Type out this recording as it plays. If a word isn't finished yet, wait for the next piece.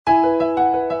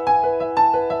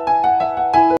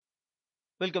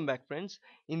Welcome back, friends.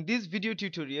 In this video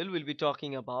tutorial we'll be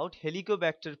talking about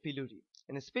Helicobacter pylori,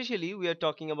 and especially we are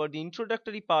talking about the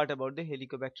introductory part about the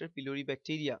Helicobacter pylori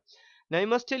bacteria. Now I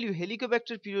must tell you,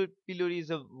 Helicobacter pylori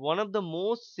is one of the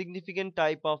most significant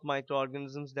type of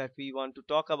microorganisms that we want to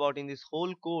talk about in this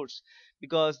whole course,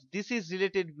 because this is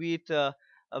related with a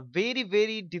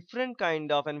very different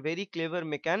kind of and very clever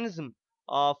mechanism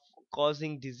of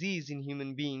causing disease in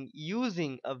human being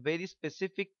using a very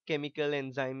specific chemical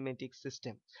enzymatic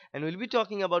system, and we'll be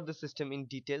talking about the system in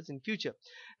details in future.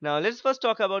 Now let's first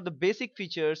talk about the basic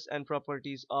features and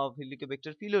properties of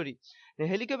Helicobacter pylori. Now,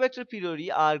 Helicobacter pylori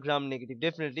are gram negative.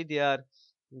 Definitely they are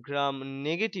gram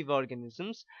negative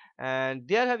organisms, and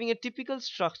they are having a typical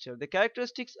structure. The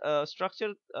characteristics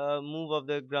structure move of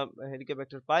the gram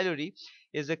Helicobacter pylori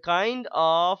is a kind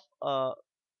of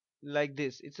like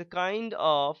this. It's a kind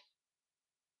of,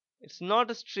 it's not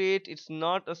a straight, it's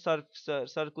not a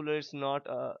circular, it's not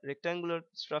a rectangular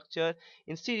structure.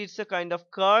 Instead it's a kind of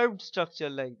curved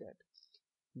structure like that.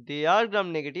 They are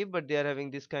gram negative, but they are having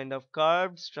this kind of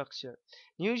curved structure.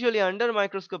 Usually under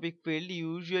microscopic field,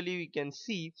 usually we can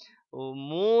see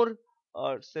more,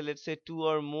 or say let's say two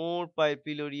or more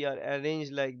pylori are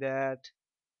arranged like that.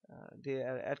 They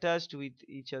are attached with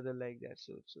each other like that.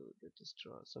 So let us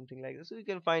draw something like that, so you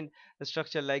can find the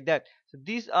structure like that. So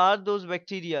these are those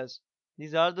bacterias,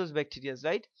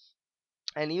 right?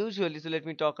 And usually, so let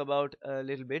me talk about a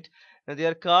little bit. Now they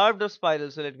are curved or spiral,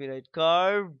 so let me write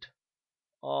curved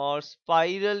or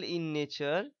spiral in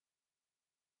nature.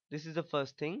 This is the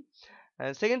first thing.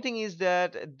 And second thing is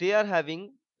that they are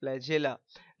having flagella.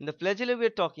 And the flagella we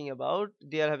are talking about,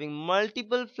 they are having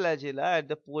multiple flagella at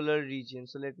the polar region.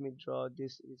 So let me draw,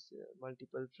 this is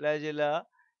multiple flagella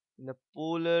in the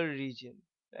polar region,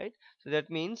 right? So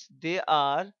that means they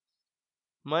are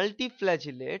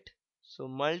multiflagellate. So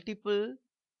multiple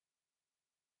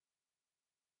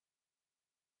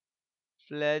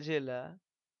flagella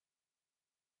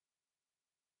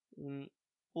in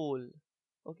pole,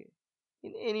 okay,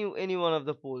 in any one of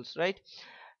the poles, right?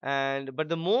 And but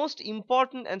the most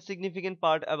important and significant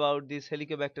part about this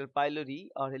Helicobacter pylori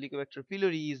or Helicobacter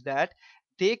pylori is that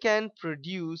they can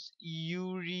produce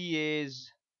urease,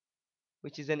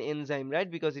 which is an enzyme, right?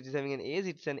 Because it is having an ase,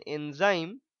 it's an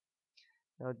enzyme.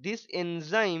 Now this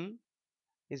enzyme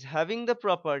is having the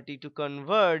property to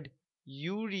convert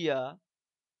urea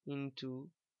into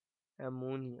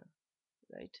ammonia,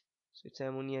 right? So it's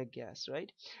ammonia gas, right?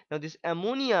 Now this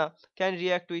ammonia can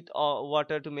react with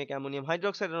water to make ammonium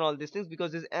hydroxide and all these things,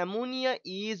 because this ammonia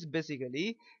is basic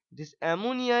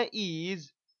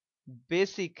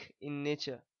in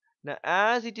nature. Now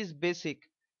as it is basic,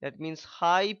 that means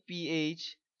high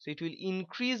pH, so it will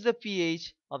increase the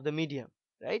pH of the medium,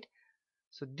 right?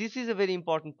 So this is a very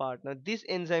important part. Now this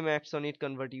enzyme acts on it,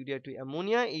 convert urea to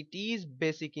ammonia. It is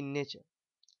basic in nature,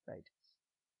 right?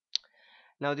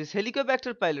 Now this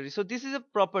Helicobacter pylori, so this is a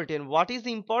property, and what is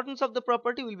the importance of the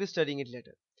property, we'll be studying it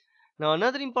later. Now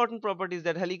another important property is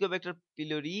that Helicobacter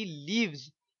pylori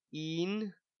lives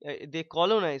in, they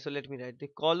colonize, so let me write,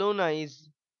 they colonize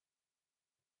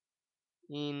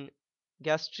in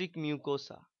gastric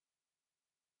mucosa,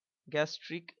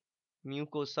 gastric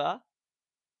mucosa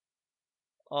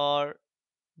or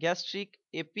gastric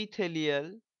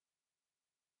epithelial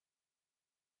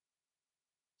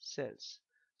cells.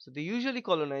 So they usually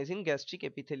colonize in gastric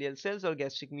epithelial cells or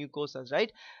gastric mucosas,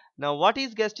 right? Now what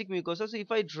is gastric mucosa? So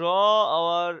if I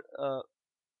draw our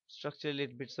structure a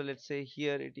little bit, so let's say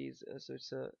here it is, so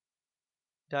it's a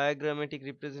diagrammatic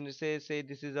representation. Say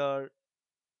this is our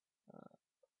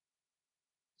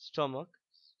stomach,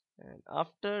 and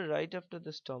after, right after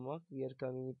the stomach, we are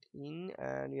coming it in,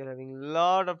 and we are having a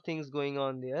lot of things going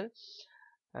on there,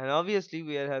 and obviously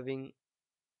we are having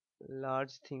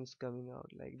large things coming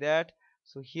out like that.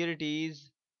 So here it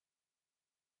is,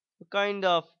 a kind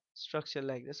of structure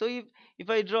like that. So if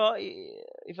I draw,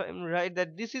 if I'm right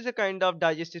that this is a kind of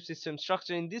digestive system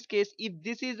structure, in this case, if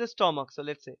this is the stomach, so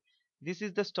let's say this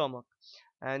is the stomach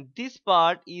and this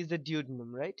part is the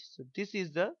duodenum, right? So this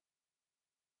is the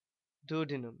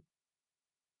duodenum.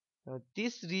 Now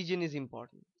this region is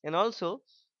important, and also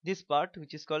this part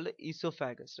which is called the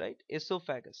esophagus, right?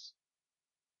 Esophagus.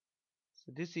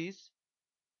 So this is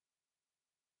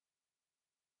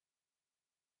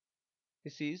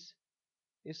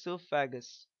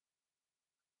esophagus.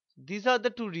 These are the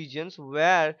two regions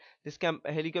where this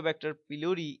Helicobacter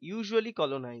pylori usually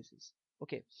colonizes.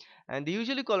 Okay, and they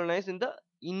usually colonize in the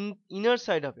inner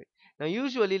side of it. Now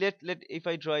usually, let if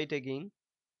I draw it again.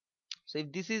 So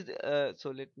if this is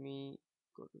so let me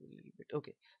go to a little bit.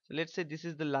 Okay, so let's say this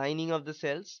is the lining of the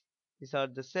cells. These are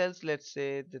the cells. Let's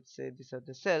say these are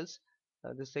the cells.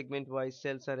 the segment wise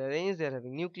cells are arranged, they are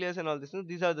having nucleus and all this.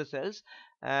 These are the cells,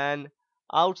 and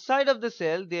outside of the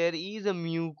cell there is a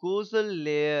mucosal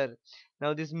layer.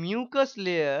 Now this mucus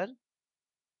layer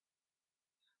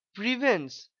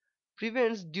prevents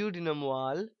duodenum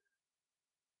wall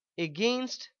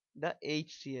against the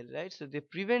HCl, right? So they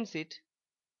prevents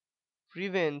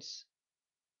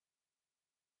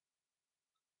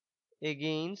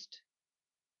against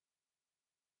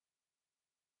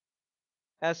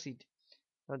acid.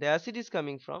 Now the acid is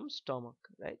coming from stomach,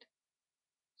 right?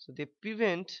 So they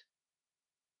prevent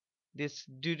this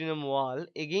duodenum wall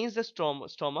against the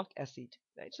stomach acid,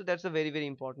 right? So that's a very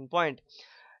important point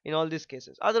in all these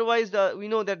cases. Otherwise, we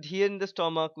know that here in the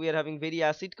stomach we are having very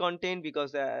acid content,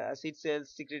 because the acid cells,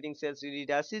 secreting cells,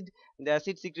 need acid. The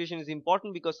acid secretion is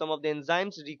important because some of the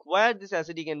enzymes require this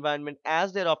acidic environment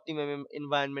as their optimum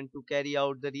environment to carry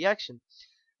out the reaction,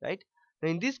 right? Now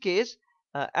in this case,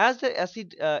 as the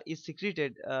acid is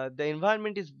secreted, the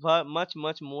environment is much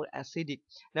more acidic.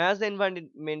 Now as the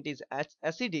environment is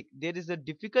acidic, there is a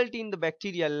difficulty in the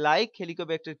bacteria like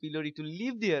Helicobacter pylori to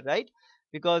live there, right?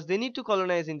 Because they need to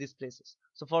colonize in these places.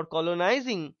 So for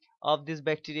colonizing of this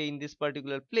bacteria in this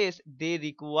particular place, they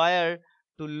require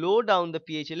to low down the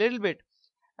pH a little bit.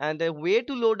 And the way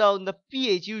to low down the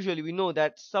pH, usually we know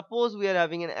that, suppose we are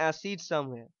having an acid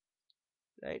somewhere,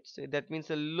 right? So that means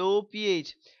a low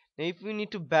pH. Now if we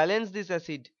need to balance this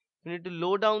acid, we need to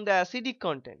low down the acidic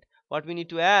content. What we need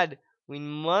to add? We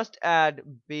must add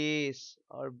base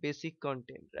or basic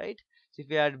content, right? So if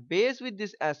we add base with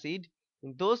this acid,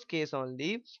 in those case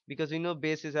only, because we know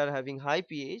bases are having high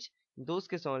pH, in those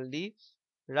case only,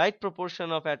 right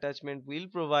proportion of attachment will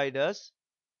provide us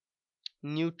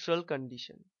neutral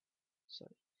condition.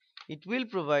 Sorry, it will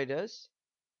provide us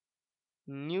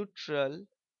neutral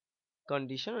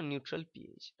condition or neutral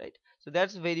pH, right? So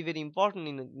that's very important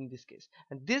in this case,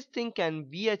 and this thing can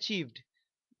be achieved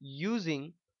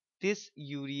using this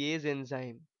urease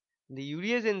enzyme. The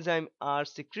urease enzyme are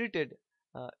secreted,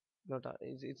 uh, not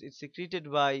it's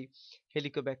secreted by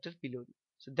Helicobacter pylori.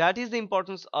 So that is the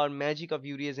importance or magic of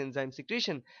urease enzyme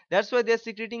secretion. That's why they're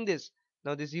secreting this.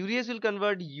 Now this urease will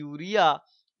convert urea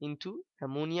into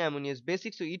ammonia. Ammonia is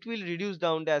basic, so it will reduce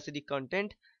down the acidic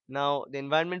content. Now the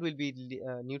environment will be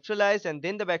neutralized, and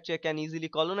then the bacteria can easily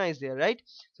colonize there, right?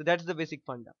 So that's the basic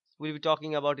funda. We'll be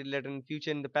talking about it later in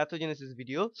future in the pathogenesis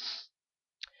video.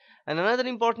 And another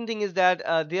important thing is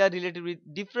that they are related with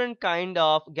different kind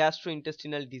of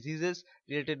gastrointestinal diseases,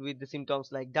 related with the symptoms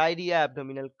like diarrhea,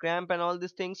 abdominal cramp, and all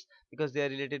these things, because they are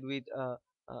related with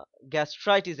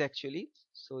gastritis actually.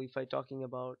 So if I talk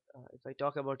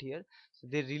about here, so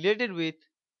they're related with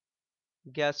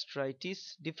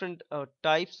gastritis, different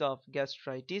types of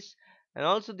gastritis, and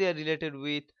also they are related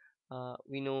with,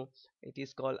 we know it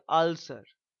is called ulcer,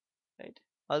 right?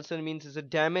 Ulcer means it's a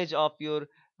damage of your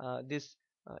this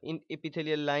in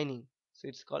epithelial lining, so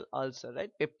it's called ulcer, right?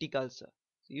 Peptic ulcer.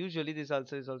 So usually this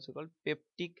ulcer is also called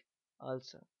peptic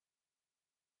ulcer.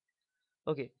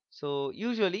 Okay, so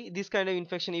usually this kind of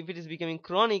infection, if it is becoming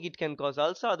chronic, it can cause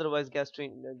ulcer. Otherwise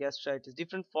gastritis,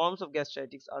 different forms of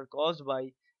gastritis are caused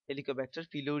by Helicobacter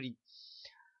pylori.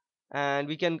 And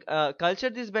we can culture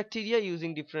this bacteria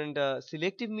using different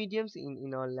selective mediums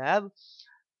in our lab.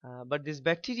 But this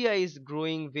bacteria is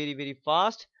growing very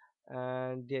fast,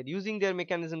 and they are using their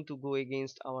mechanism to go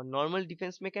against our normal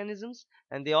defense mechanisms,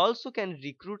 and they also can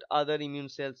recruit other immune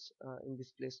cells in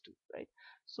this place too, right?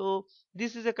 So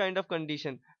this is a kind of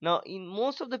condition. Now in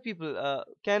most of the people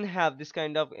can have this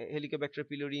kind of Helicobacter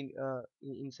pylori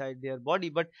inside their body,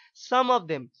 but some of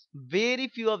them, very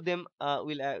few of them,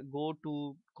 will go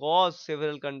to cause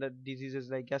several kind of diseases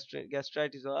like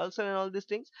gastritis or ulcer and all these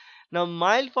things. Now,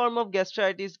 mild form of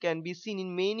gastritis can be seen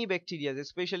in many bacteria,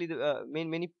 especially the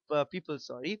many people.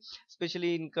 Sorry,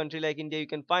 especially in country like India, you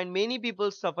can find many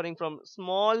people suffering from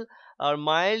small or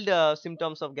mild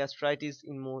symptoms of gastritis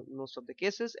in most of the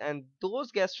cases, and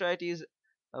those gastritis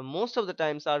most of the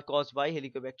times are caused by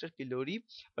Helicobacter pylori.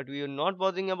 But we are not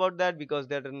bothering about that because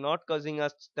that are not causing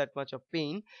us that much of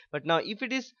pain. But now, if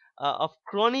it is of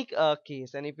chronic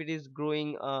case, and if it is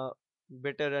growing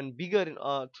better and bigger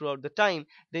throughout the time,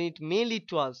 then it may lead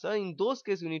to ulcer. In those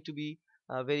cases, we need to be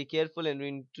very careful, and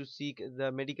we need to seek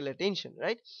the medical attention,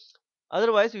 right?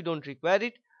 Otherwise we don't require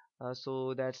it.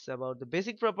 So that's about the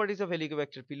basic properties of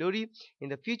Helicobacter pylori. In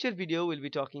the future video we'll be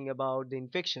talking about the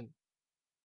infection.